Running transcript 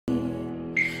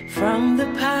from the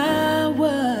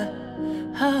power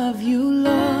of you,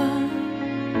 Lord.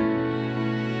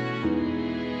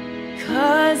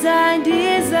 'Cause I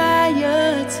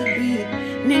desire to be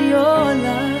near your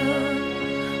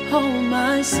love, oh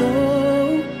my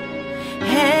soul,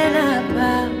 and I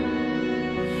bow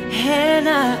and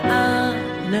I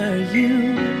honor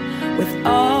you with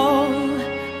all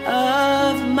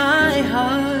of my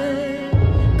heart.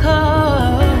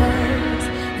 'Cause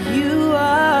you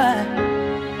are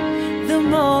the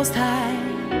Most High.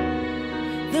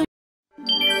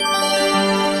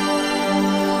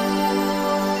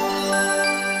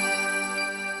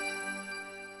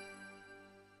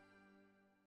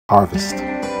 Harvest.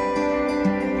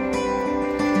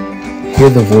 Hear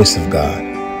the voice of God,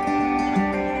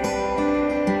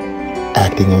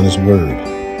 acting on His word,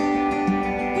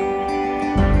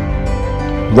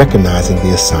 recognizing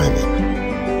the assignment,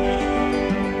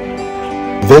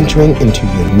 venturing into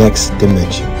your next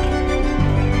dimension.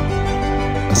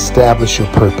 Establish your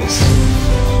purpose,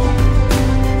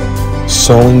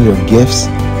 sowing your gifts,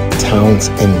 talents,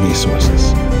 and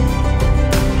resources.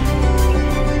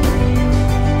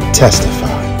 Testify.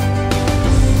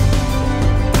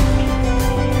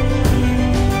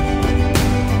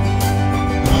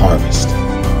 Harvest.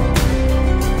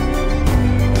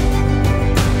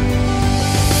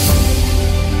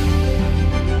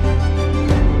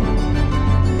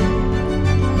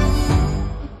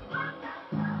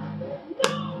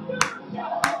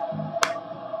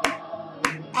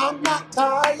 I'm not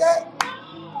tired yet.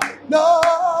 No,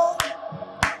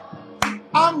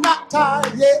 I'm not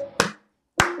tired yet.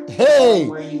 Hey,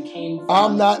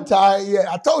 I'm not tired yet.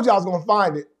 I told you I was going to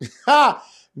find it.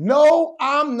 No,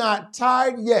 I'm not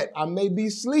tired yet. I may be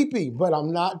sleepy, but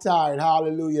I'm not tired.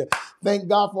 Hallelujah. Thank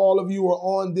God for all of you who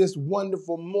are on this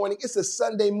wonderful morning. It's a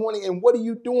Sunday morning, and what are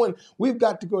you doing? We've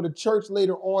got to go to church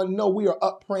later on. No, we are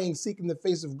up praying, seeking the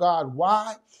face of God.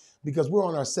 Why? Because we're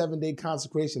on our 7-day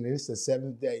consecration, and it's the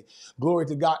 7th day. Glory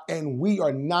to God. And we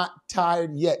are not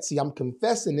tired yet. See, I'm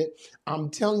confessing it.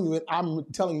 I'm telling you it. I'm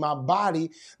telling my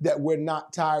body that we're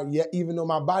not tired yet, even though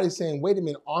my body's saying, wait a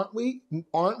minute, aren't we?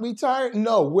 Aren't we tired?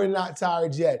 No, we're not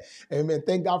tired yet. Amen.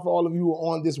 Thank God for all of you who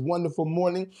are on this wonderful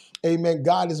morning. Amen.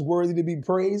 God is worthy to be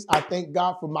praised. I thank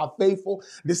God for my faithful.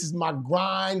 This is my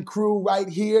grind crew right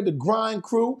here, the grind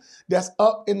crew that's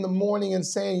up in the morning and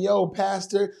saying, yo,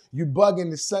 Pastor, you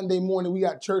bugging this Sunday morning. We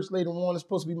got church later on. It's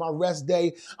supposed to be my rest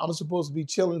day. I'm supposed to be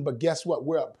chilling, but guess what?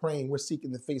 We're up praying. We're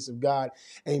seeking the face of God.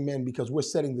 Amen. Because we're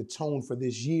setting the tone for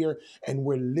this year and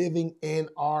we're living in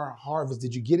our harvest.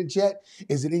 Did you get it yet?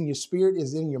 Is it in your spirit?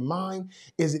 Is it in your mind?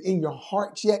 Is it in your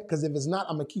heart yet? Because if it's not,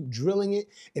 I'm going to keep drilling it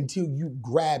until you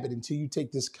grab it, until you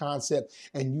take this concept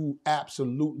and you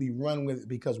absolutely run with it,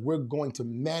 because we're going to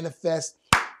manifest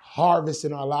harvest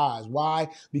in our lives. Why?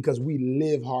 Because we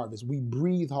live harvest. We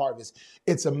breathe harvest.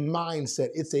 It's a mindset.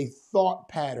 It's a thought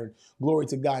pattern. Glory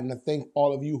to God. And I thank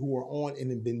all of you who are on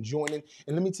and have been joining.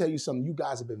 And let me tell you something. You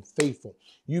guys have been faithful.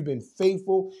 You've been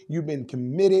faithful. You've been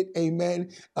committed.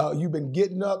 Amen. You've been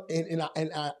getting up, and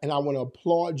I want to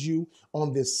applaud you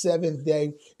on this 7th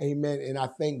day. Amen. And I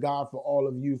thank God for all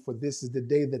of you, for this is the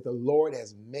day that the Lord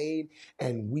has made,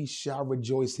 and we shall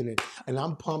rejoice in it. And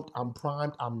I'm pumped. I'm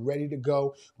primed. I'm ready to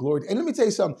go. Glory. And let me tell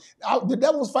you something. The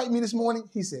devil was fighting me this morning.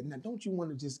 He said, now, don't you want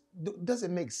to just, does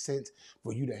it make sense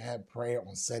for you to have prayer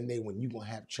on Sunday when you're going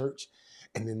to have church?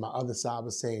 And then my other side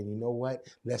was saying, you know what?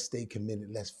 Let's stay committed.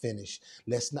 Let's finish.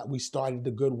 We started the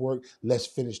good work. Let's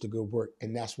finish the good work.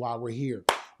 And that's why we're here.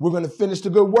 We're going to finish the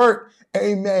good work.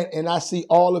 Amen. And I see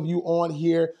all of you on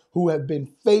here who have been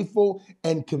faithful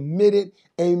and committed.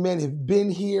 Amen. Have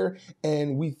been here.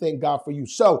 And we thank God for you.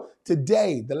 So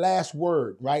today, the last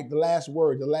word, right? The last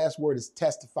word is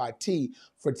testify. T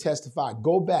for testify.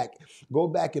 Go back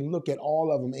and look at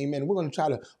all of them. Amen. We're going to try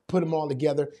to put them all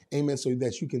together. Amen. So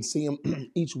that you can see them,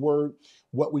 each word,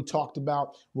 what we talked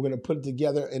about. We're going to put it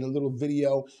together in a little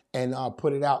video and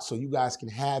put it out so you guys can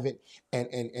have it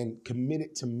and commit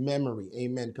it to memory.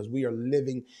 Amen. Because we are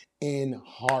living in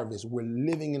harvest. We're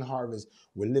living in harvest.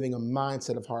 We're living a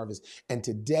mindset of harvest. And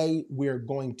today we're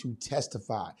going to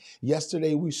testify.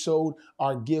 Yesterday we showed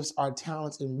our gifts, our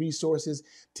talents, and resources.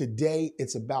 Today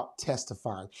it's about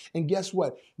testifying. And guess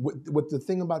what? What the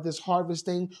thing about this harvest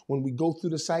thing, when we go through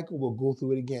the cycle, we'll go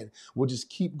through it again. We'll just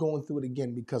keep going through it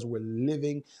again because we're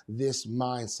living this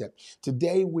mindset.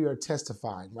 Today we are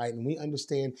testifying, right? And we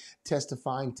understand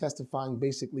testifying testifying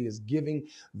basically is giving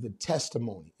the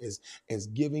testimony, is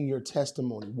giving your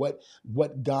testimony,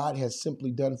 what God has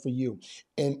simply done for you,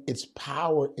 and its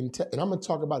power. And I'm going to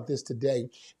talk about this today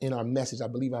in our message. I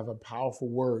believe I have a powerful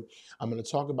word. I'm going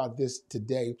to talk about this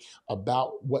today,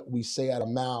 about what we say out of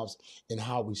mouths and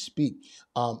how we speak.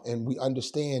 And we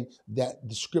understand that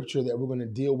the scripture that we're going to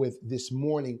deal with this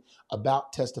morning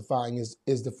about testifying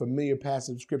is the familiar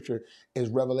passage of scripture, is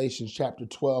Revelation chapter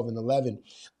 12 and 11.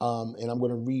 And I'm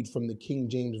going to read from the King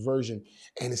James Version.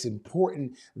 And it's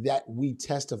important that we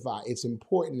testify. It's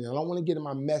important. And I don't want to get in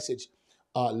my message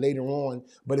later on,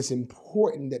 but it's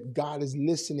important that God is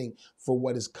listening for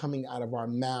what is coming out of our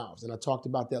mouths. And I talked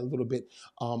about that a little bit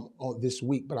on this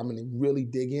week, but I'm going to really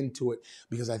dig into it,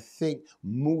 because I think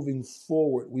moving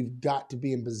forward, we've got to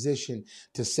be in position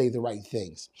to say the right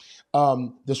things.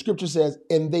 The scripture says,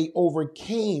 and they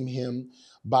overcame him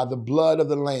by the blood of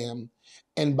the Lamb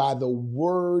and by the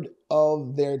word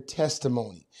of their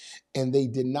testimony, and they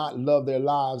did not love their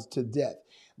lives to death.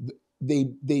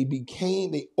 They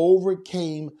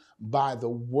overcame by the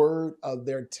word of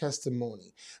their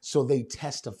testimony. So they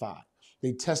testified.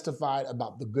 They testified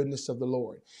about the goodness of the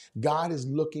Lord. God is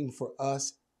looking for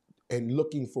us and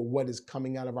looking for what is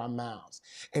coming out of our mouths.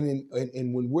 And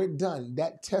when we're done,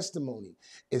 that testimony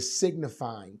is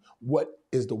signifying what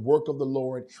is the work of the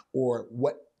Lord, or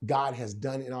what God has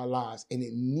done in our lives. And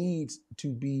it needs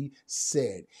to be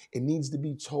said. It needs to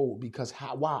be told, because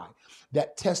why?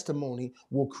 That testimony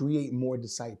will create more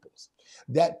disciples.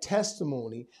 That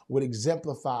testimony would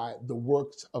exemplify the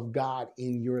works of God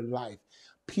in your life.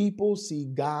 People see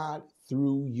God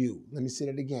through you. Let me say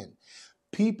that again.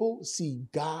 People see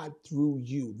God through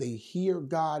you. They hear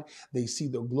God. They see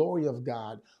the glory of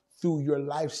God through your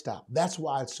lifestyle. That's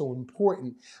why it's so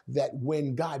important that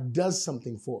when God does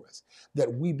something for us,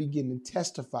 that we begin to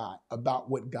testify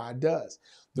about what God does.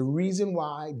 The reason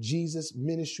why Jesus'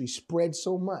 ministry spread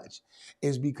so much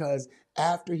is because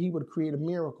after he would create a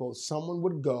miracle, someone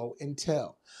would go and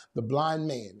tell. The blind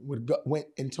man went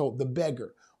and told. The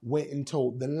beggar went and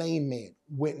told. The lame man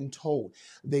went and told.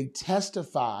 They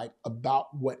testified about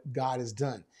what God has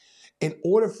done. In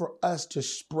order for us to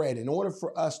spread, in order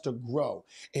for us to grow,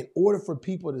 in order for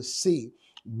people to see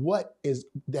what is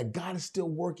that God is still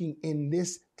working in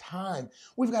this time,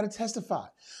 we've got to testify.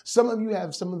 Some of you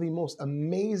have some of the most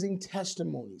amazing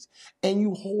testimonies, and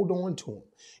you hold on to them.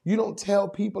 You don't tell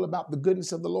people about the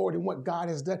goodness of the Lord and what God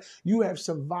has done. You have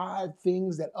survived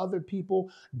things that other people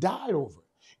died over.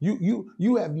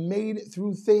 You have made it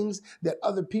through things that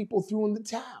other people threw in the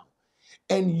towel.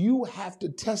 And you have to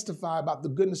testify about the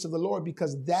goodness of the Lord,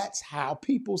 because that's how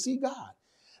people see God.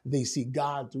 They see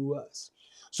God through us.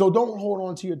 So don't hold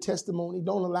on to your testimony.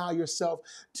 Don't allow yourself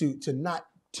to not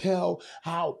tell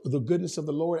how the goodness of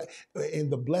the Lord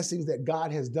and the blessings that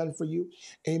God has done for you.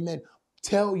 Amen.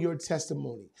 Tell your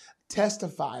testimony.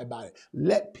 Testify about it.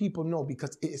 Let people know,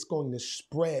 because it's going to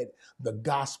spread the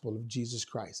gospel of Jesus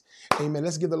Christ. Amen.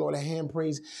 Let's give the Lord a hand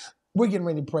praise. We're getting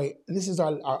ready to pray. This is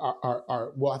our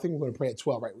well, I think we're going to pray at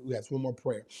 12, right? We have one more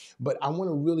prayer. But I want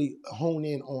to really hone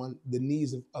in on the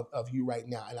needs of you right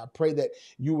now. And I pray that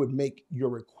you would make your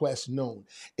request known.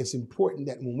 It's important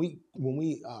that when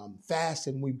we fast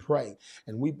and we pray,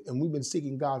 and we've been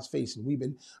seeking God's face, and we've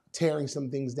been tearing some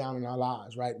things down in our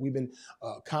lives, right? We've been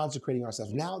consecrating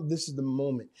ourselves. Now this is the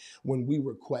moment when we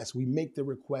request. We make the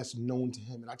request known to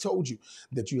him. And I told you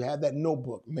that you have that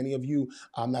notebook. Many of you,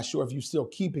 I'm not sure if you're still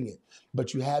keeping it,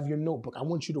 but you have your notebook. I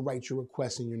want you to write your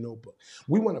requests in your notebook.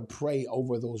 We want to pray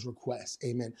over those requests.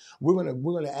 Amen. We're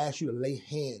going to ask you to lay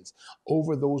hands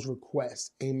over those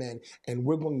requests. Amen. And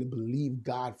we're going to believe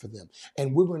God for them.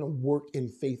 And we're going to work in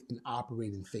faith and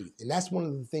operate in faith. And that's one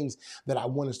of the things that I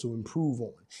want us to improve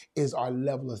on, is our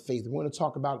level of faith. We're going to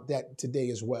talk about that today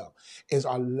as well, is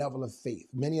our level of faith.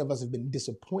 Many of us have been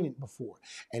disappointed before,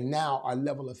 and now our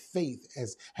level of faith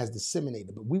has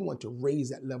disseminated, but we want to raise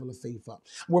that level of faith up.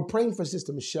 We're praying for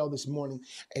Sister Michelle this morning.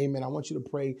 Amen. I want you to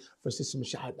pray for Sister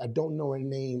Michelle. I don't know her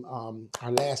name,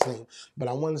 her last name, but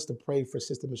I want us to pray for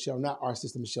Sister Michelle, not our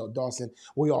Sister Michelle Dawson.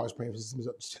 We always pray for Sister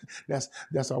Michelle.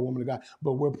 That's our woman of God,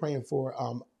 but we're praying for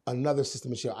another Sister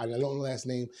Michelle. I don't know the last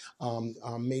name.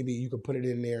 Maybe you could put it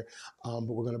in there. But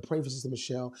we're going to pray for Sister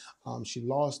Michelle. She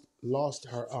lost lost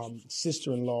her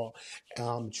sister-in-law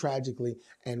tragically,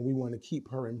 and we want to keep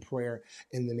her in prayer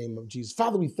in the name of Jesus.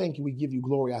 Father, we thank you. We give you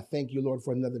glory. I thank you, Lord,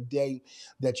 for another day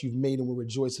that you've made, and we're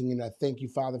rejoicing in it. I thank you,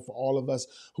 Father, for all of us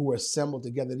who are assembled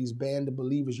together, these band of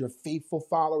believers, your faithful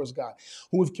followers, God,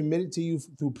 who have committed to you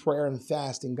through prayer and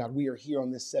fasting. God, we are here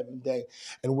on this seventh day,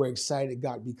 and we're excited,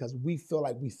 God, because we feel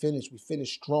like we finished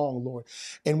strong, Lord.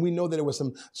 And we know that there were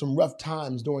some rough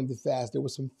times during the fast. There were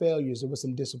some failures. There were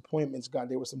some disappointments, God.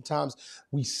 There were some times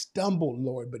we stumbled,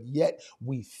 Lord, but yet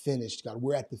we finished, God.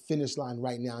 We're at the finish line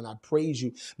right now, and I praise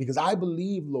you because I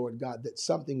believe, Lord God, that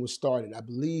something was started. I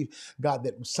believe, God,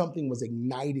 that something was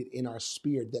ignited in our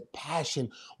spirit, that passion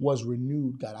was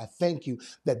renewed, God. I thank you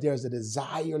that there's a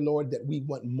desire, Lord, that we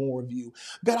want more of you.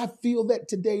 God, I feel that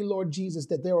today, Lord Jesus,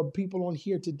 that there are people on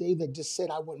here today that just said,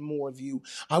 I want more of you.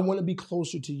 I want to be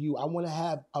closer to you. I want to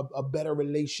have a better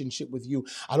relationship with you.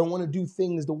 I don't want to do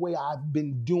things the way I've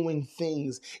been doing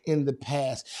things in the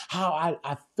past. How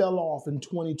I fell off in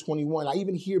 2021. I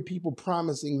even hear people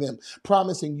promising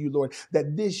you, Lord,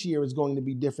 that this year is going to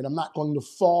be different. I'm not going to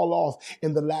fall off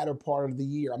in the latter part of the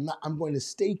year. I'm going to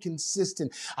stay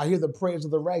consistent. I hear the prayers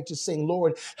of the righteous saying,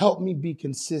 Lord, help me be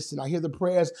consistent. I hear the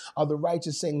prayers of the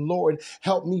righteous saying, Lord,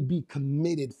 help me be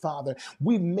committed, Father.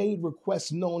 We've made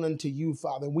requests known unto you,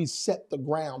 Father. We set the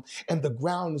ground, and the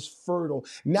ground is fertile.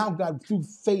 Now, God, through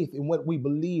faith in what we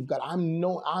believe, God,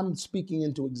 I'm speaking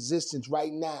into existence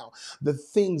right now. The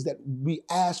things that we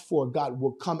ask for, God,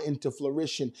 will come into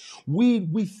flourishing.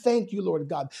 We thank you, Lord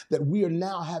God, that we are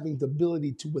now having the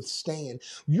ability to withstand.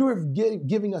 You're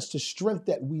giving us the strength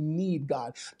that we need,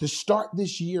 God, to start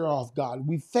this year off, God.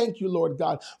 We thank you, Lord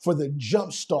God, for the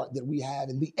jump start that we have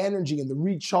and the energy and the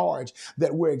recharge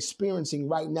that we're experiencing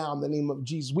right now in the name of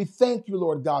Jesus. We thank you,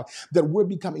 Lord God, that we're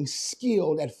becoming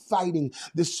skilled at fighting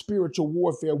this spiritual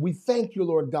warfare. We thank you,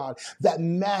 Lord God, that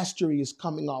mastery is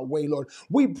coming our way, Lord.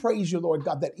 We praise you, Lord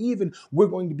God, that even we're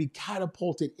going to be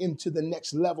catapulted into the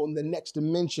next level, in the next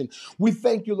dimension. We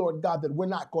thank you, Lord God, that we're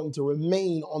not going to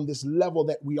remain on this level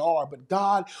that we are, but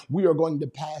God, we are going to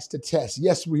pass the test.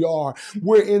 Yes, we are.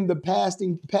 We're in the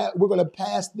we're going to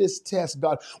pass this test,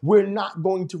 God. We're not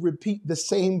going to repeat the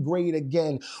same grade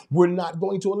again. We're not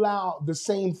going to allow the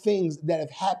same things that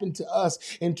have happened to us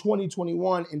in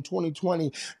 2021 and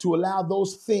 2020 to allow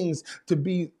those things to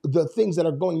be the things that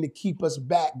are going to keep us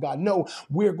back, God. No,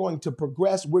 we're going to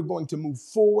progress. We're going to move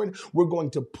forward. We're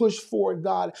going to push forward,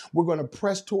 God. We're going to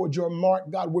press toward your mark,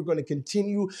 God. We're going to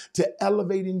continue to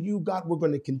elevate in you, God. We're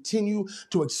going to continue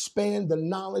to expand the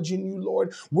knowledge in you,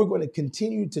 Lord. We're going to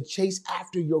continue to chase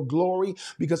after your glory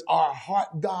because our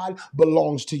heart, God,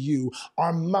 belongs to you.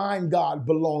 Our mind, God,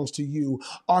 belongs to you.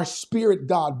 Our spirit,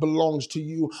 God, belongs to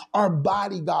you. Our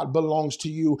body, God, belongs to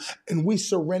you. And we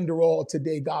surrender all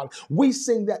today, God. We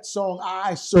sing that song,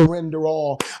 I surrender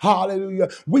all. Hallelujah.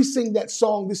 We sing that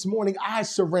song this morning, I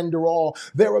surrender all.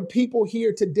 There are people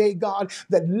here today, God,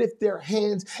 that lift their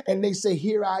hands and they say,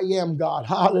 here I am, God.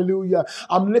 Hallelujah.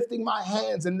 I'm lifting my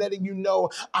hands and letting you know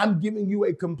I'm giving you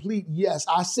a complete yes.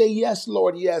 I say yes,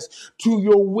 Lord, yes, to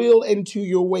your will and to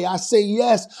your way. I say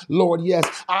yes, Lord, yes.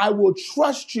 I will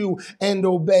trust you and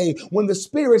obey when the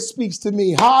Spirit speaks to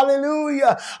me.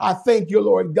 Hallelujah. I thank you,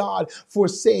 Lord God, for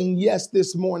saying yes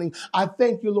this morning. I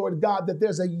thank you, Lord God, that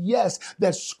there's a yes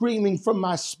that's screaming from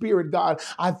my spirit, God.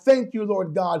 I thank you,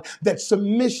 Lord God, that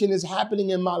submission is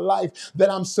happening in my life, that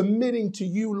I'm submitting to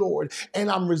you, Lord, and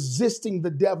I'm resisting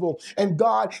the devil. And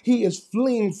God, he is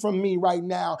fleeing from me right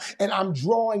now, and I'm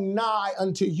drawing nigh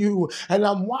unto you, and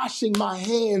I'm washing my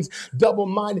hands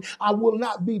double-minded. I will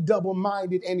not be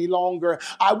double-minded any longer.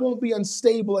 I won't be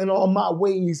unstable in all my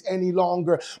ways any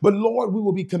longer. But Lord, we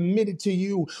will be committed to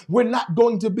you. We're not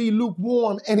going to be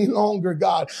lukewarm any longer,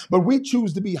 God, but we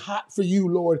choose to be hot for you,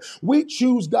 Lord. We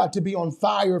choose, God, to be on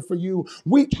fire for you.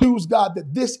 We choose, God,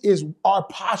 that this is our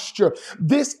posture.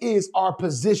 This is our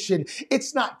position.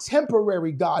 It's not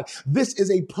temporary, God. This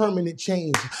is a permanent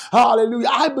change. Hallelujah.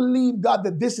 I believe, God,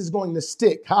 that this is going to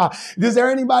stick. Is there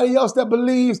anybody else that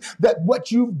believes that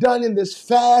what you've done in this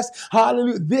fast,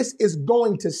 hallelujah, this is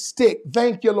going to stick?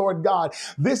 Thank you, Lord God.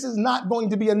 This is not going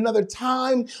to be another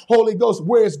time, Holy Ghost,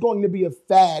 where it's going to be a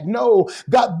fad. No,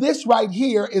 God, this right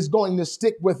here is going to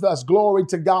stick with us. Glory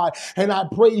to God. And I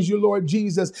praise you, Lord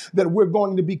Jesus, that we're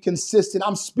going to be consistent.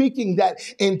 I'm speaking that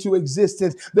into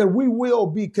existence, that we will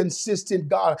be consistent,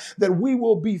 God, that we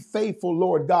will be faithful,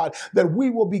 Lord God, that we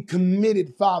will be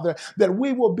committed, Father, that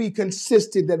we will be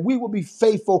consistent, that we will be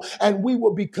faithful, and we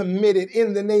will be committed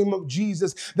in the name of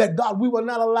Jesus, that God, we will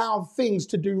not allow things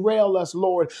to derail us,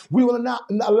 Lord. We will not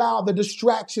allow the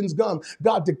distractions,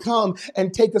 God, to come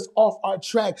and take us off our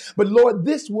track. But Lord,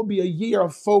 this will be a year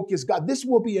of focus, God. This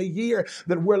will be a year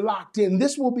that we're locked in.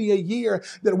 This will be a year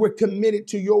that we're committed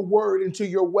to your word and to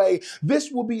your way.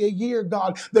 This will be a year,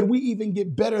 God, that we even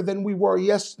get better than we were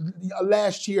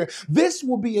last year. This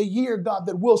will be a year, God,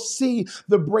 that we'll see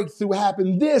the breakthrough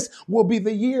happen. This will be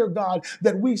the year, God,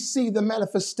 that we see the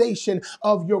manifestation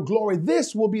of your glory.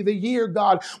 This will be the year,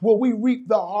 God, where we reap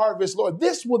the harvest, Lord.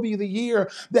 This will be the year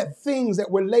that things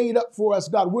that were laid up for us,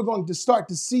 God, we're going to start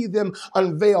to see them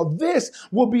unveiled. This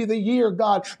will be the year,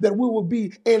 God, that we will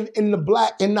be in the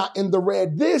black and not in the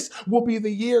red. This will be the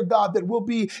year, God, that we'll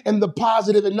be in the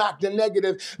positive and not the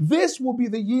negative. This will be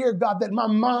the year, God, that my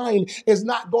mind is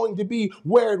not going to be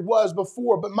where it was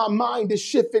before, but my mind is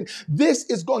shifting. This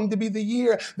is going to be the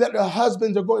year that the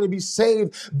husbands are going to be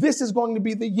saved. This is going to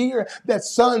be the year that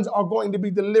sons are going to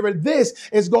be delivered. This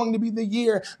is going to be the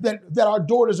year that our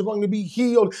daughters are going to be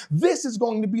healed. This is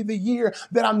going to be the year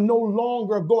that I'm no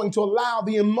longer going to allow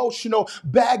the emotional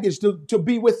baggage to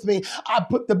be with me. I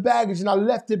put the baggage and I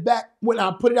left it back when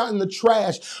I put it out in the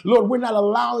trash. Lord, we're not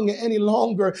allowing it any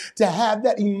longer to have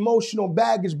that emotional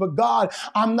baggage. But God,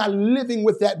 I'm not living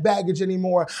with that baggage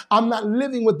anymore. I'm not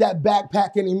living with that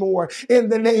backpack anymore. In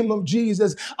the name of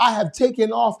Jesus, I have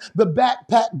taken off the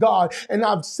backpack, God, and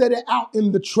I've set it out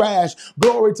in the trash.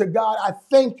 Glory to God. I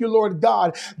thank you, Lord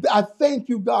God. I thank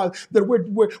you, God, that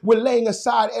we're laying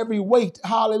aside every weight,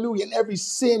 hallelujah, and every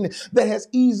sin that has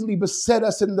easily beset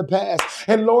us in the past.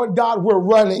 And Lord God, we're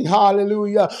running,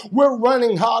 hallelujah. We're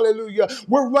running, hallelujah.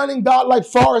 We're running, God, like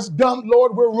Forrest Gump,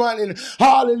 Lord, we're running,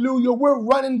 hallelujah. We're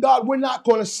running, God. We're not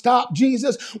going to stop,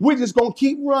 Jesus. We're just going to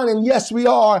keep running. Yes, we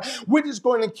are. We're just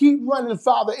going to keep running,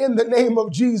 Father, in the name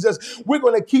of Jesus. We're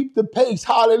going to keep the pace,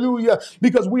 hallelujah,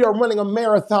 because we are running a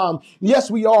marathon. Yes,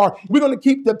 we are. We're going to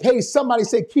keep the pace. Somebody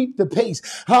say, keep the pace.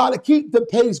 Keep the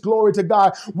pace, glory to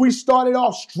God. We started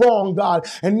off strong, God,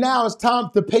 and now it's time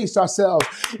to pace ourselves.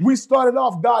 We started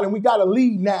off, God, and we got to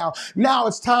lead now. Now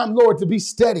it's time, Lord, to be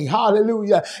steady.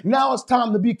 Hallelujah. Now it's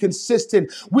time to be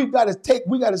consistent. We got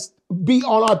to be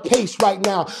on our pace right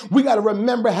now. We got to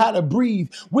remember how to breathe.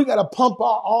 We got to pump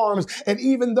our arms. And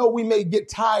even though we may get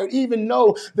tired, even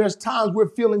though there's times we're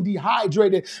feeling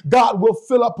dehydrated, God will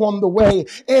fill up on the way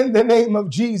in the name of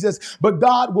Jesus. But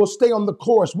God will stay on the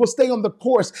course. We'll stay on the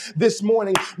course this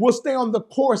morning. We'll stay on the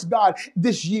course, God,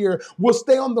 this year. We'll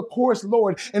stay on the course,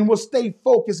 Lord, and we'll stay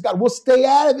focused, God. We'll stay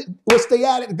at it. We'll stay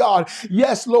at it, God.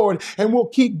 Yes, Lord. And we'll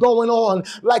keep going on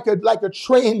like a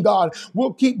train, God.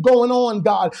 We'll keep going on,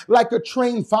 God, like a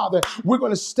train, Father. We're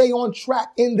going to stay on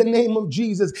track in the name of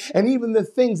Jesus. And even the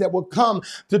things that will come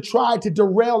to try to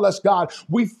derail us, God,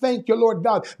 we thank you, Lord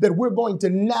God, that we're going to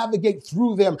navigate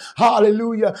through them.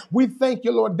 Hallelujah. We thank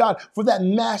you, Lord God, for that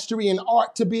mastery and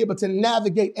art to be able to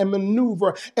navigate and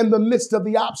maneuver in the midst of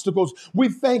the obstacles. We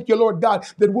thank you, Lord God,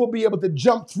 that we'll be able to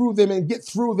jump through them and get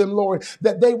through them, Lord,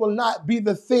 that they will not be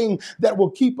the thing that will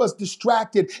keep us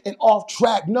distracted and off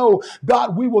track. No,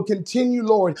 God, we will continue,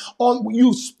 Lord, on.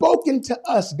 You've spoken to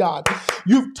us, God.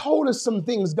 You've told us some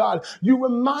things, God. You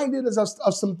reminded us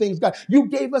of some things, God. You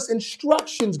gave us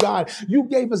instructions, God. You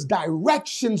gave us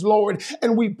directions, Lord,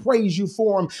 and we praise you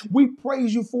for them. We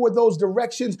praise you for those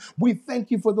directions. We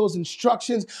thank you for those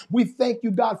instructions. We thank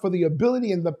you, God, for the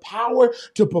ability and the power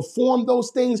to perform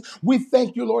those things. We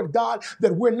thank you, Lord God,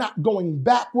 that we're not going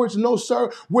backwards. No,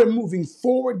 sir. We're moving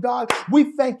forward, God.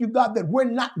 We thank you, God, that we're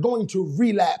not going to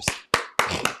relapse.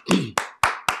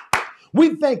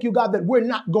 We thank you, God, that we're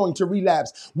not going to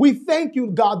relapse. We thank you,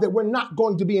 God, that we're not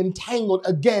going to be entangled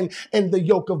again in the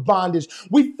yoke of bondage.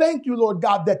 We thank you, Lord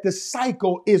God, that the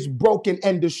cycle is broken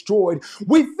and destroyed.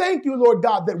 We thank you, Lord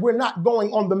God, that we're not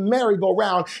going on the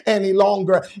merry-go-round any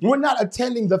longer. We're not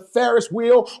attending the Ferris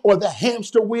wheel or the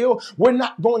hamster wheel. We're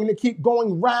not going to keep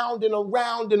going round and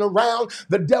around and around.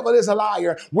 The devil is a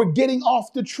liar. We're getting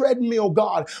off the treadmill,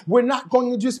 God. We're not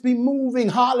going to just be moving,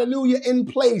 hallelujah, in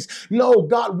place. No,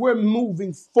 God, we're moving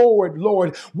forward,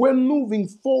 Lord. We're moving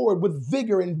forward with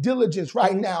vigor and diligence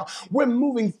right now. We're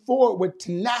moving forward with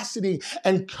tenacity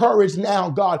and courage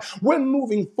now, God. We're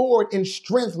moving forward in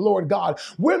strength, Lord God.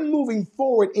 We're moving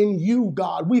forward in you,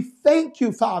 God. We thank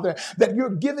you, Father, that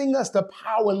you're giving us the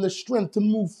power and the strength to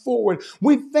move forward.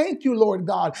 We thank you, Lord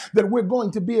God, that we're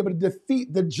going to be able to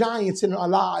defeat the giants in our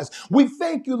lives. We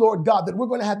thank you, Lord God, that we're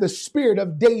going to have the spirit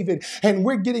of David, and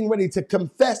we're getting ready to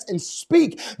confess and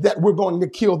speak that we're going to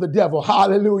kill the devil. devil.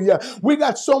 Hallelujah. We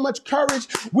got so much courage.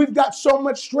 We've got so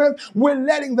much strength. We're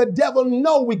letting the devil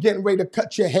know we're getting ready to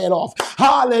cut your head off.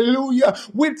 Hallelujah.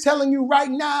 We're telling you right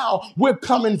now, we're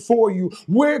coming for you.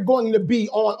 We're going to be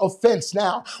on offense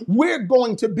now. We're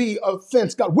going to be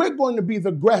offense, God. We're going to be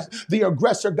the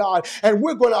aggressor, God, and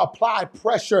we're going to apply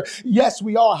pressure. Yes,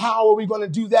 we are. How are we going to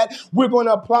do that? We're going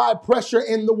to apply pressure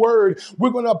in the word. We're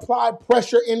going to apply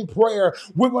pressure in prayer.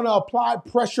 We're going to apply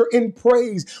pressure in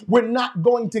praise. We're not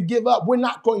going to give up. We're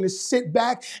not going to sit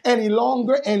back any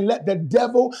longer and let the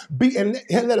devil be and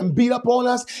let him beat up on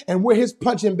us, and we're his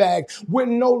punching bag. We're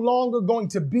no longer going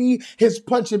to be his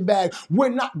punching bag. We're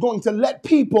not going to let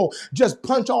people just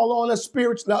punch all on us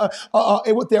spiritually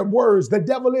with their words. The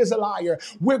devil is a liar.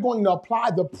 We're going to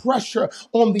apply the pressure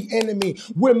on the enemy.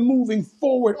 We're moving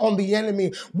forward on the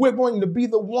enemy. We're going to be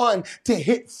the one to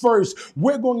hit first.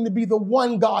 We're going to be the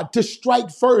one, God, to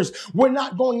strike first. We're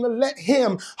not going to let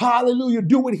him, hallelujah,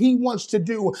 do what he wants to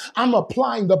do. I'm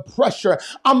applying the pressure.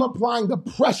 I'm applying the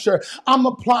pressure. I'm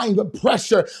applying the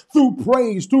pressure through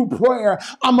praise, through prayer.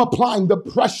 I'm applying the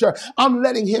pressure. I'm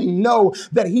letting him know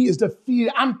that he is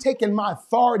defeated. I'm taking my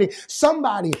authority.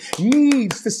 Somebody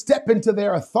needs to step into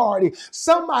their authority.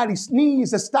 Somebody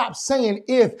needs to stop saying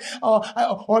if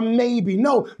or maybe.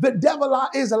 No, the devil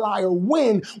is a liar.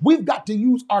 When we've got to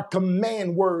use our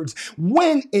command words,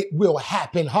 when it will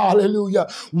happen. Hallelujah.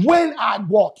 When I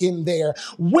walk in there,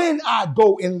 when I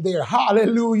go in there.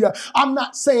 Hallelujah. I'm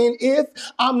not saying if,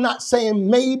 I'm not saying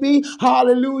maybe.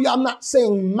 Hallelujah. I'm not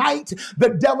saying might. The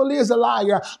devil is a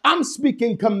liar. I'm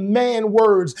speaking command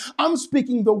words. I'm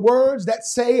speaking the words that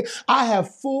say I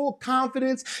have full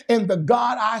confidence in the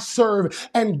God I serve.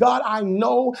 And God, I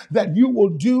know that you will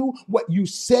do what you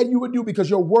said you would do, because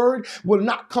your word will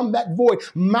not come back void.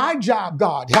 My job,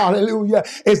 God, hallelujah,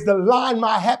 is to line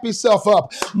my happy self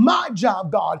up. My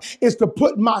job, God, is to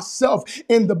put myself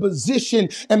in the position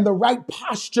and the right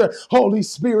posture, Holy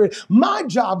Spirit. My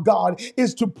job, God,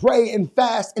 is to pray and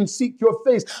fast and seek your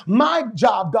face. My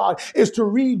job, God, is to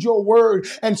read your word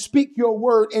and speak your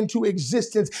word into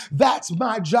existence. That's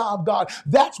my job, God.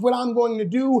 That's what I'm going to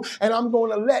do, and I'm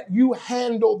going to let you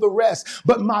handle the rest.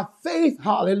 But my faith,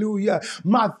 hallelujah,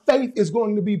 my faith is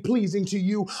going to be pleasing to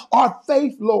you. Our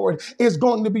faith, Lord, is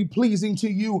going to be pleasing to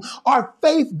you. Our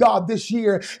faith, God, this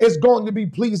year is going to be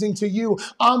pleasing to you.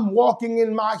 I'm walking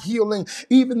in my healing.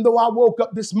 Even though I woke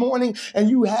up this morning and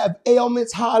you have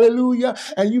ailments, hallelujah,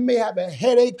 and you may have a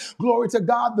headache, glory to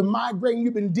God, the migraine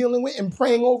you've been dealing with and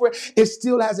praying over, it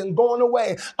still hasn't gone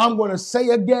away. I'm going to say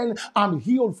again, I'm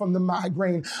healed from the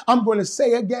migraine. I'm going to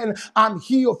say again, I'm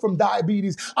healed from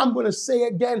diabetes. I'm going to say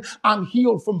again, I'm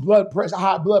healed from blood pressure,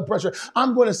 high blood pressure.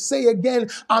 I'm going to say again,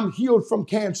 I'm healed from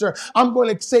cancer. I'm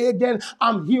going to say again,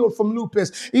 I'm healed from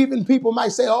lupus. Even people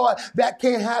might say, oh, that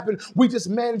can't happen. We just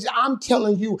manage. I'm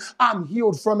telling you, I'm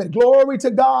healed from it. Glory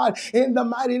to God in the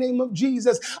mighty name of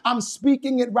Jesus. I'm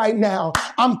speaking it right now.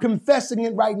 I'm confessing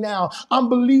it right now. I'm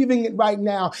believing it right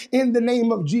now in the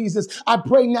name of Jesus. I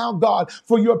pray now, God,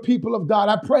 for your people of God.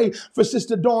 I pray for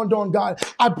Sister Dawn, God.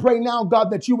 I pray now,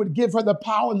 God, that you would give her the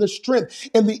power and the strength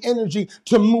and the energy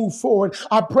to move forward.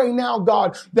 I pray now,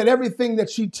 God, that everything that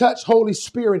she touched, Holy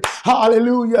Spirit,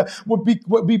 hallelujah, would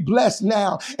be blessed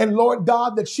now. And Lord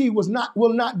God, that she will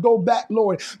not go back,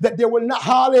 Lord, that there will not,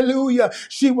 hallelujah,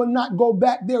 she will not go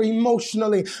back there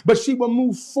emotionally, but she will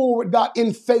move forward, God,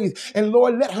 in faith. And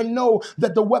Lord, let her know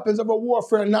that the weapons of her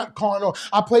warfare are not carnal.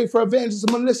 I pray for Evangelist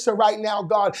Melissa right now,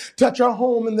 God. Touch her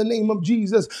home in the name of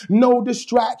Jesus. No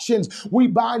distractions. We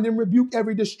bind and rebuke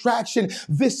every distraction.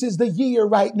 This is the year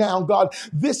right now, God.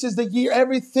 This is the year.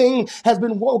 Everything has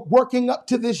been working up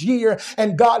to this year,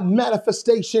 and God,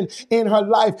 manifestation in her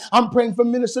life. I'm praying for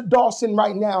Minister Dawson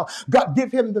right now. God,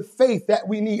 give him the faith that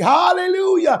we need.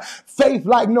 Hallelujah. Faith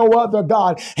like no other,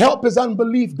 God. Help his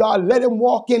unbelief, God. Let him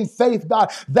walk in faith,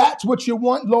 God. That's what you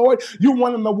want, Lord. You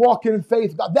want him to walk in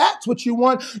faith, God. That's what you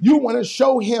want. You want to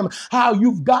show him how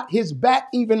you've got his back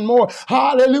even more.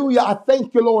 Hallelujah. I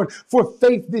thank you, Lord, for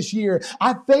faith this year.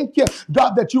 I thank you,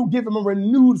 God, that you give him a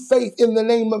renewed faith in the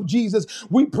name of Jesus.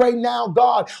 We pray now,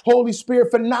 God, Holy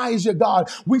Spirit, for Nija, God.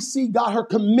 We see, God, her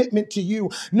commitment to you.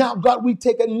 Now, God, we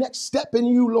take a next step in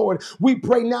you, Lord. We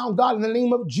pray now, God, in the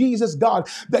name of Jesus, God,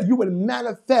 that you would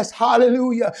manifest,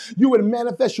 hallelujah, you would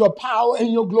manifest your power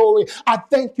and your glory. I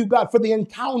thank you, God, for the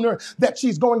encounter that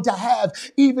she's going to have,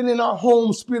 even in our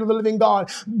home, Spirit of the living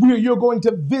God, where you're going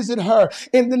to visit her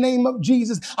in the name of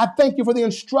Jesus. I thank you for the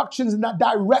instructions and that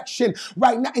direction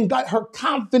right now, and God, her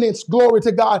confidence, glory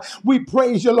to God. We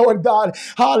praise you, Lord God,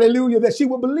 hallelujah, that she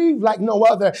will believe like no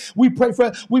other. We pray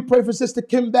for Sister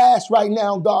Kim Bass right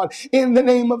now, God, in the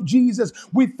name of Jesus.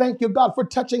 We thank you, God, for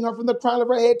touching her from the crown of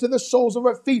her head to the soles of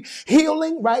her feet.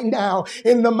 Healing right now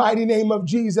in the mighty name of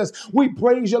Jesus. We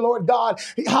praise you, Lord God.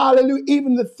 Hallelujah.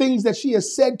 Even the things that she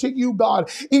has said to you, God,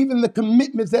 even the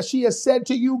commitments that she has said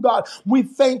to you, God, we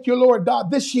thank you, Lord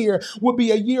God. This year will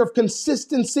be a year of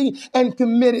consistency and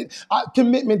commitment.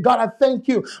 God, I thank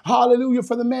you. Hallelujah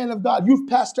for the man of God. You've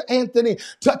Pastor Anthony.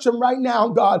 Touch him right now,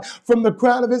 God, from the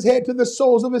crown of his head to the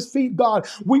soles of his feet, God.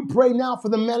 We pray now for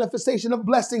the manifestation of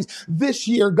blessings this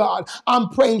year, God. I'm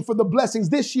praying for the blessings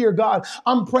this year, God.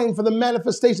 I'm praying for the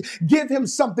manifestation. Give him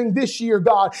something this year,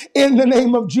 God, in the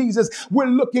name of Jesus. We're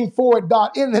looking forward,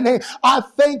 God, in the name. I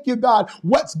thank you, God.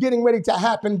 What's getting ready to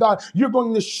happen, God? You're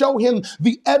going to show him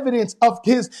the evidence of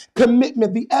his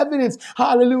commitment, the evidence.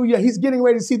 Hallelujah. He's getting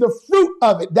ready to see the fruit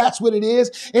of it. That's what it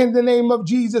is. In the name of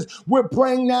Jesus, we're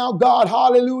praying now, God,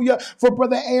 hallelujah, for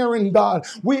Brother Aaron, God.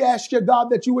 We ask you, God,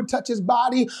 that you would touch his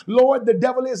body. Lord, the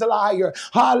devil is a liar.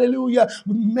 Hallelujah.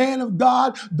 Man of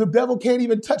God, the devil can't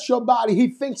even touch your body. He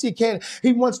thinks he can.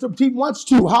 He wants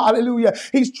to. Hallelujah.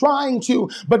 He's trying to,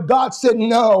 but God said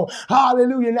no.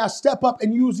 Hallelujah. Now step up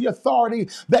and use the authority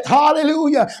that,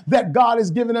 hallelujah, that God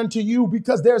has given unto you,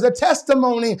 because there's a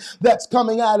testimony that's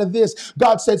coming out of this.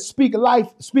 God said, speak life,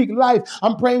 speak life.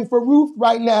 I'm praying for Ruth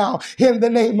right now in the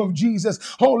name of Jesus.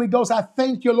 Holy Ghost, I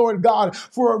thank you, Lord God,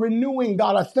 for a renewing,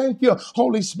 God. I thank you,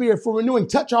 Holy Spirit, for renewing.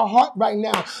 Touch our heart right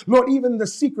now, Lord, even the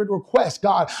secret request,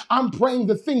 God. I'm praying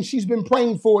the things she's been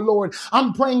praying for, Lord.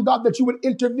 I'm praying, God, that you would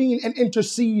intervene and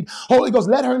intercede. Holy Ghost,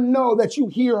 let her know that you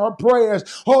hear her prayers.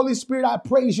 Holy Spirit, I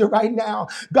praise you right now,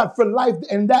 God, for life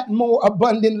and that more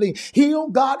abundantly. Heal,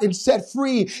 God, and set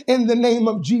free in the name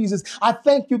of Jesus. I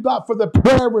thank you, God, for the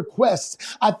prayer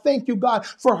requests. I thank you, God,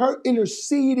 for her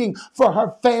interceding for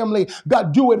her family.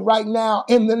 God, do it right now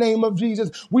in the name of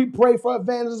Jesus. We pray for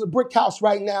Evangelist Brickhouse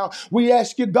right now. We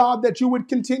ask you, God, that you would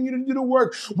continue to do the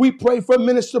work. We pray for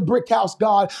Minister Brickhouse,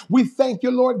 God. We thank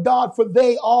you, Lord God, for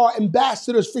they are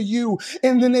ambassadors for you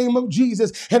in the name of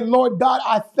Jesus. And Lord God,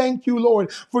 I thank you,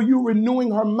 Lord, for you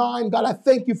renewing her mind. God, I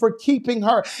thank you for keeping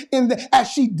her as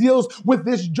she deals with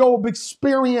this Job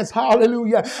experience.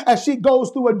 Hallelujah. As she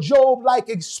goes through a Job-like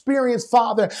experience,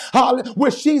 Father,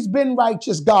 where she's been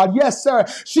righteous, God. Yes, sir.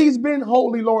 She's been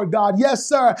holy, Lord God. Yes,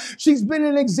 sir. She's been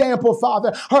an example,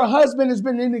 Father. Her husband has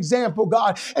been an example,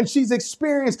 God. And she's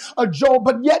experienced a Job,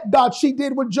 but yet, God, she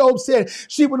did what Job said.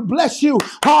 She would bless you.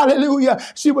 Hallelujah.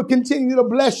 She would continue to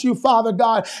bless you, Father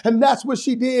God. And that's what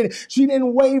she did. She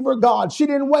didn't waver, God. She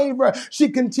didn't waver. She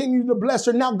continued to bless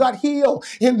her. Now, God, heal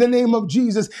in the name of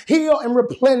Jesus. Heal and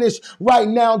replenish right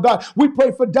now, God. We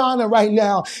pray for Donna right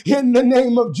now in the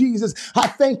name of Jesus. I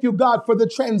thank you, God, for the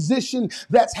transition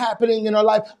that's happening in her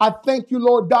life. I thank you,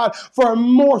 Lord God, for her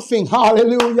morphing.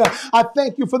 Hallelujah. I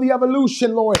thank you for the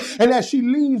evolution, Lord. And as she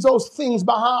leaves those things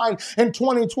behind in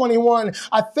 2021,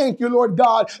 I thank you, Lord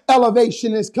God,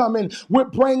 elevation is coming. We're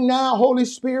praying now, Holy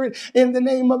Spirit, in the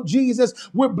name of Jesus.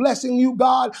 We're blessing you,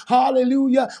 God.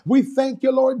 Hallelujah. We thank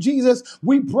you, Lord Jesus.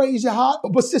 We praise you.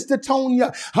 But Sister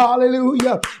Tonya,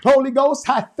 hallelujah. Holy Ghost,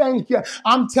 I thank you.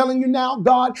 I'm telling you now,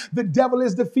 God, the devil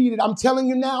is defeated. I'm telling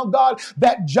you now, God,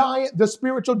 that giant, the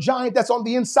spiritual giant that's on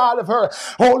the inside of her.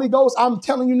 Holy Ghost, I'm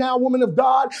telling you now, woman of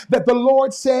God, that the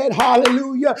Lord said,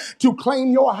 hallelujah, to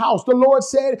claim your house. The Lord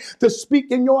said to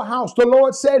speak in your house. The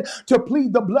Lord said to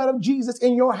plead the blood of Jesus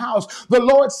in your house. The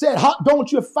Lord said,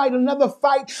 don't you fight another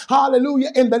fight,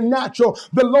 hallelujah, in the natural.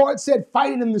 The Lord said,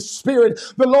 fight it in the spirit.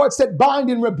 The Lord said, bind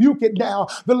and rebuke it now.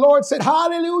 The Lord said,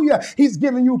 hallelujah, He's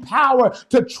giving you power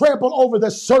to trample over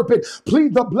the serpent.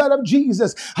 Plead the blood of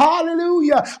Jesus.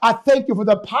 Hallelujah. I thank you for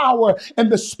the power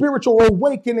and the spiritual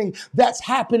awakening that's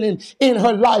happening in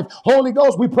her life. Holy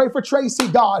Ghost, we pray for Tracy,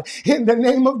 God, in the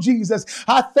name of Jesus.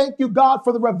 I thank you, God,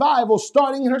 for the revival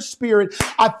starting in her spirit.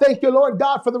 I thank you, Lord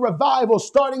God, for the revival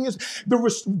starting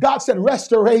God said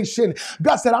restoration.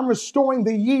 God said, I'm restoring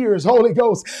the years, Holy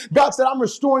Ghost. God said, I'm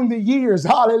restoring the years.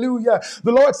 Hallelujah.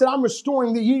 The Lord said, I'm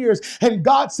restoring the years. And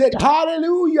God said,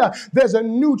 hallelujah, there's a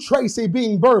new Tracy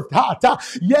being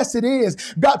birthed. Yes, it is.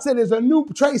 God said, there's a new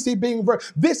Tracy being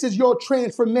birthed. This is your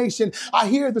transformation. I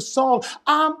hear the song,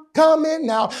 I'm coming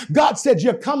now. God said,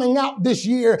 you're coming out this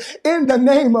year in the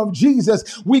name of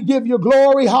Jesus. We give you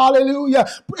glory. Hallelujah.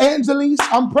 Angelise,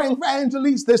 I'm praying for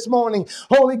Angelise this morning.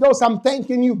 Holy Ghost, I'm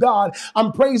thanking you, God.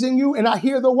 I'm praising you, and I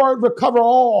hear the word recover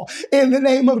all in the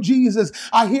name of Jesus.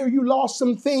 I hear you lost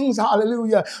some things.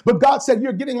 Hallelujah. But God said,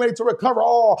 you're getting ready to recover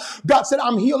all. God said,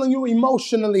 I'm healing you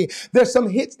emotionally. There's some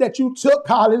hits that you took,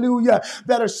 hallelujah,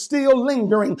 that are still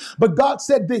lingering. But God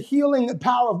said, the healing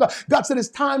power of God. God said, it's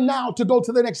time now to go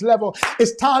to the next next level.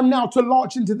 It's time now to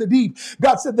launch into the deep.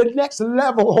 God said the next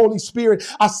level, Holy Spirit.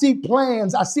 I see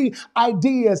plans. I see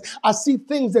ideas. I see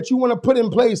things that you want to put in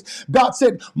place. God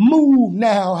said, move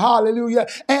now. Hallelujah.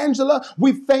 Angela,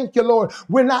 we thank you, Lord.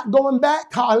 We're not going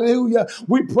back. Hallelujah.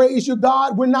 We praise you,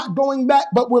 God. We're not going back,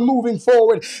 but we're moving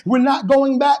forward. We're not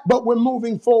going back, but we're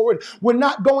moving forward. We're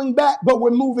not going back, but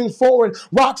we're moving forward.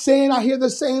 Roxanne, I hear the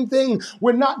same thing.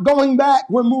 We're not going back.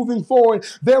 We're moving forward.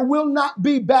 There will not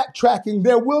be backtracking.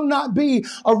 There will not be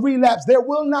a relapse. There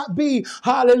will not be,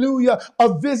 hallelujah,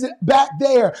 a visit back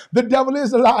there. The devil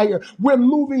is a liar. We're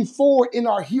moving forward in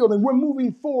our healing. We're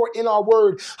moving forward in our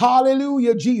word.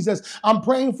 Hallelujah, Jesus. I'm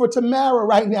praying for Tamara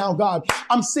right now, God.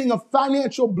 I'm seeing a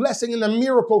financial blessing and a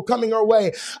miracle coming our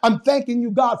way. I'm thanking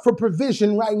you, God, for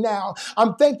provision right now.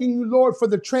 I'm thanking you, Lord, for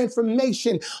the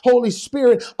transformation, Holy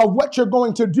Spirit, of what you're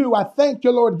going to do. I thank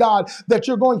you, Lord God, that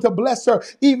you're going to bless her.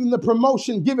 Even the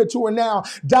promotion, give it to her now.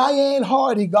 Diane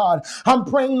Hardy, God. I'm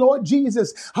praying, Lord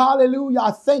Jesus. Hallelujah.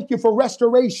 I thank you for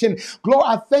restoration. Lord,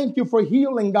 I thank you for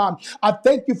healing, God. I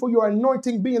thank you for your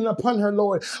anointing being upon her,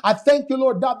 Lord. I thank you,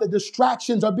 Lord God, the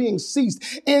distractions are being ceased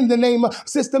in the name of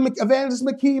Sister Evangelist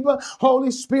Makiba.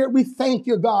 Holy Spirit, we thank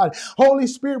you, God. Holy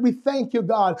Spirit, we thank you,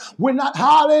 God. We're not,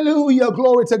 hallelujah,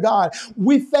 glory to God.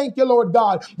 We thank you, Lord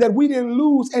God, that we didn't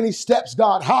lose any steps,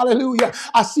 God. Hallelujah.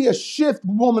 I see a shift,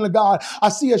 woman of God. I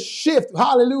see a shift,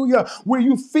 hallelujah, where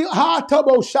you feel,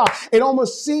 it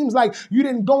almost seems like you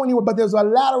didn't go anywhere, but there's a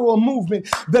lateral movement.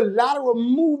 The lateral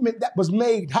movement that was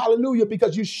made, hallelujah,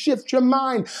 because you shift your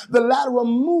mind. The lateral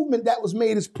movement that was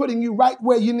made is putting you right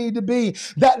where you need to be.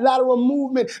 That lateral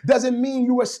movement doesn't mean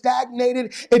you were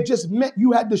stagnated. It just meant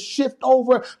you had to shift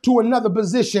over to another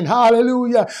position.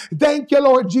 Hallelujah. Thank you,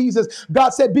 Lord Jesus. God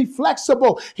said, be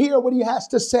flexible. Hear what he has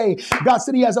to say. God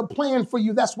said he has a plan for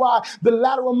you. That's why the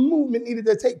lateral movement needed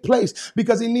to take place,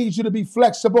 because he needs you to be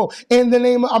flexible. In the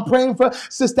name of, I'm praying for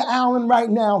Sister Allen right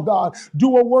now, God.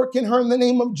 Do a work in her in the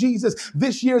name of Jesus.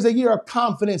 This year is a year of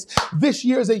confidence. This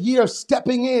year is a year of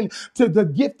stepping in to the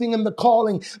gifting and the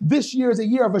calling. This year is a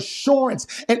year of assurance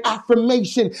and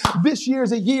affirmation. This year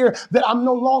is a year that I'm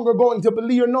no longer going to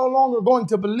believe, or no longer going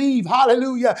to believe,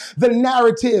 hallelujah, the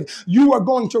narrative. You are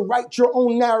going to write your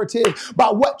own narrative by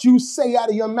what you say out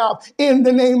of your mouth in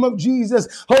the name of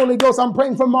Jesus. Holy Ghost, I'm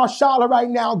praying for Marshala right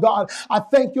now, God. I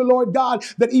thank you, Lord God,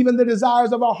 that even the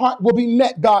desires of our heart will be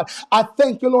met, God. I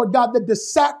thank you, Lord God, that the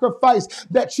sacrifice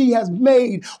that she has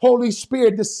made, Holy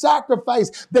Spirit, the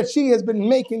sacrifice that she has been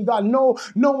making, God, no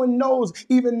one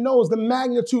even knows the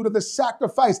magnitude of the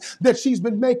sacrifice that she's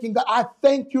been making, God. I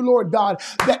thank you, Lord God,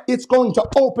 that it's going to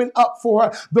open up for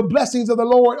her. The blessings of the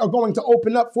Lord are going to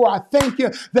open up for her. I thank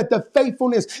you that the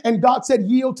faithfulness, and God said,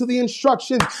 yield to the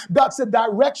instructions. God said,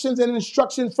 directions and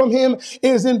instructions from him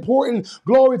is important.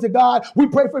 Glory to God. We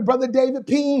pray for Brother David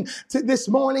Peen this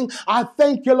morning. I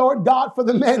thank you, Lord God, for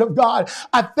the man of God.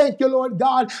 I thank you, Lord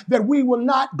God, that we will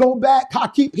not go back. I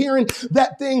keep hearing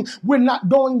that thing. We're not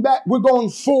going back. We're going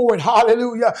forward.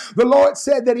 Hallelujah. The Lord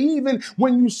said that even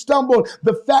when you stumbled,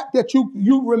 the fact that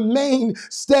you remained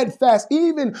steadfast,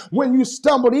 even when you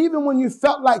stumbled, even when you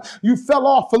felt like you fell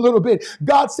off a little bit,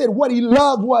 God said what he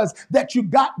loved was that you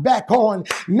got back on.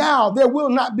 Now there will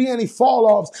not be any fall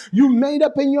offs. You made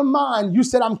up in your mind. You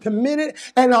said, I'm committed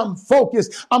and I'm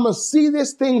focused. I'm going to see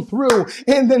this thing through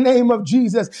in the name of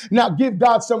Jesus. Now give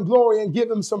God some glory and give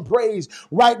him some praise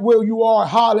right where you are.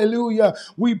 Hallelujah.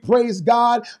 We praise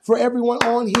God for everyone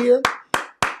on here.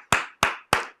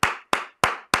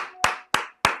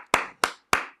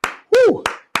 Woo.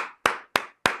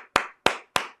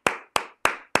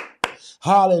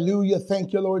 Hallelujah.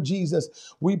 Thank you, Lord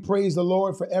Jesus. We praise the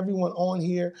Lord for everyone on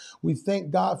here. We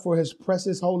thank God for his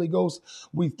precious Holy Ghost.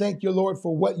 We thank you, Lord,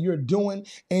 for what you're doing.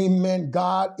 Amen.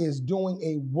 God is doing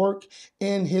a work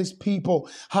in his people.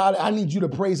 I need you to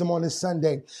praise him on this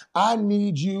Sunday. I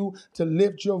need you to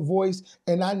lift your voice,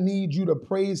 and I need you to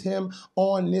praise him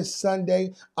on this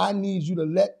Sunday. I need you to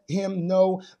let him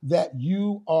know that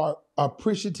you are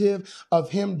appreciative of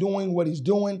him doing what he's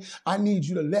doing. I need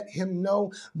you to let him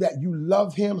know that you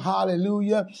love him.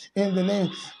 Hallelujah. In the name,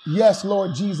 yes,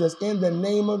 Lord Jesus, in the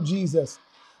name of Jesus.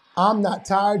 I'm not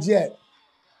tired yet.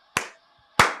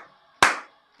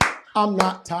 I'm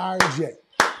not tired yet.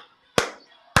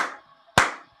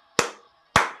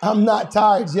 I'm not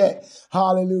tired yet.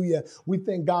 Hallelujah. We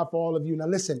thank God for all of you. Now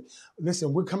listen,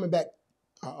 we're coming back.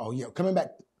 Coming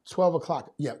back 12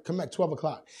 o'clock. Yeah, come back 12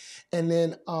 o'clock. And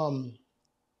then, let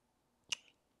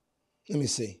me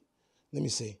see. I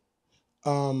think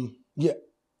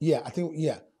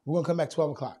we're going to come back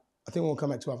 12 o'clock. I think we're going to come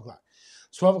back 12 o'clock.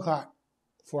 12 o'clock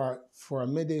for our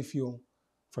midday fuel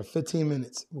for 15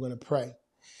 minutes. We're going to pray.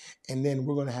 And then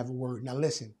we're going to have a word. Now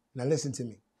listen to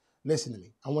me. Listen to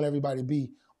me. I want everybody to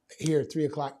be here at 3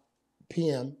 o'clock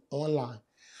p.m. online.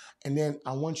 And then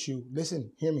I want you,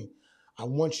 listen, hear me. I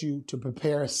want you to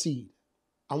prepare a seed.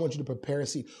 I want you to prepare a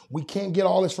seed. We can't get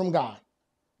all this from God.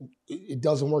 It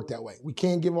doesn't work that way. We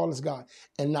can't give all this to God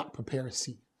and not prepare a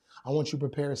seed. I want you to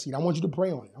prepare a seed. I want you to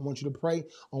pray on it. I want you to pray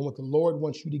on what the Lord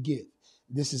wants you to give.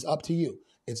 This is up to you.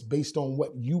 It's based on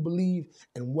what you believe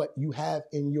and what you have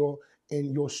in your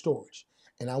storage.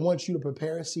 And I want you to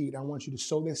prepare a seed. I want you to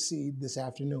sow this seed this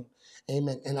afternoon.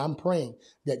 Amen. And I'm praying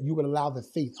that you would allow the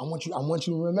faith. I want you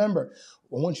to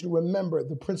remember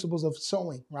the principles of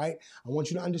sowing, right? I want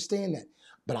you to understand that.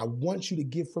 But I want you to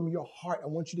give from your heart. I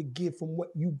want you to give from what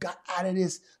you got out of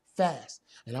this fast.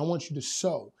 And I want you to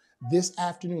sow this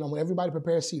afternoon. I want everybody to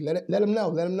prepare a seed. Let them know.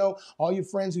 Let them know, all your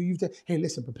friends who you've done, hey,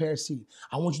 listen, prepare a seed.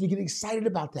 I want you to get excited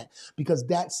about that because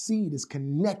that seed is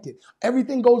connected.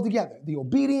 Everything goes together. The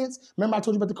obedience, remember I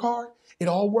told you about the car? It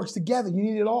all works together. You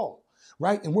need it all,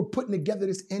 right? And we're putting together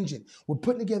this engine. We're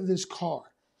putting together this car.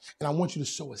 And I want you to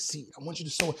sow a seed. I want you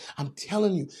to sow it. I'm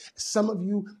telling you, some of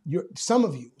you are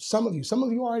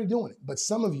already doing it, but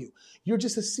some of you, you're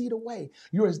just a seed away.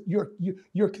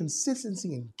 Your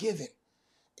consistency in giving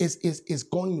is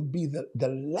going to be the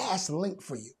last link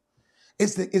for you.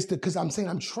 It's because I'm saying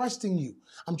I'm trusting you.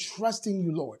 I'm trusting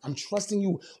you, Lord. I'm trusting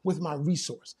you with my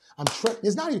resource.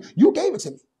 It's not you gave it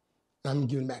to me. I'm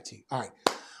giving it back to you. All right.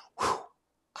 Whew.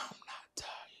 I'm not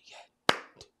tired yet.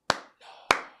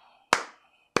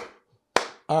 No.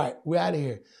 All right, we're out of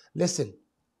here. Listen,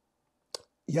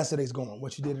 yesterday's gone.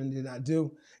 What you did and did not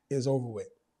do is over with.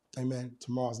 Amen.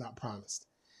 Tomorrow's not promised.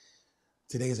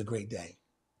 Today is a great day.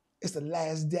 It's the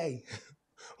last day.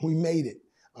 We made it.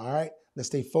 All right. Let's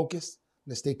stay focused.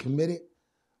 Let's stay committed.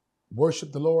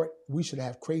 Worship the Lord. We should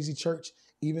have crazy church,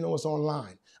 even though it's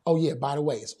online. Oh, yeah. By the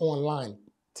way, it's online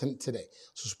today.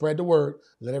 So spread the word.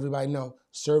 Let everybody know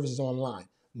service is online.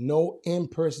 No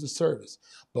in-person service.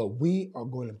 But we are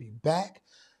going to be back.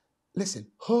 Listen,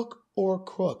 hook or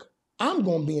crook. I'm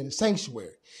going to be in the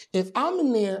sanctuary. If I'm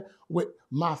in there with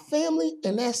my family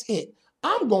and that's it,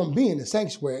 I'm going to be in the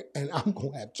sanctuary and I'm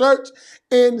going to have church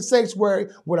in the sanctuary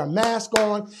with a mask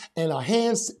on and our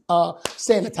hands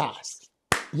sanitized.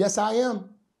 Yes, I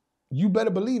am. You better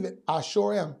believe it. I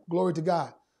sure am. Glory to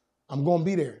God. I'm going to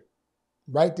be there,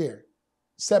 right there,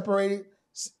 separated,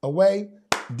 away,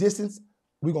 distance.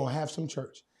 We're going to have some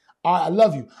church. All right, I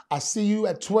love you. I see you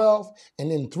at 12 and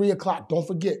then 3 o'clock. Don't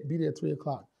forget, be there at 3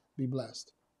 o'clock. Be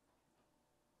blessed.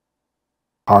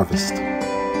 Harvest.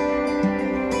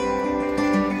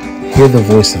 Hear the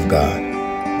voice of God,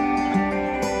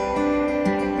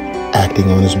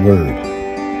 acting on His word,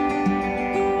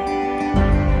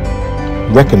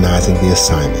 recognizing the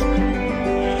assignment,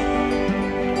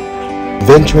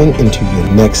 venturing into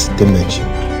your next dimension.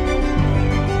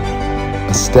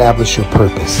 Establish your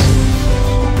purpose,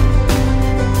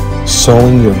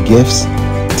 sowing your gifts,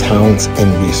 talents,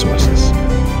 and resources.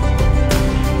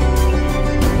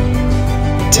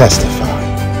 Testify.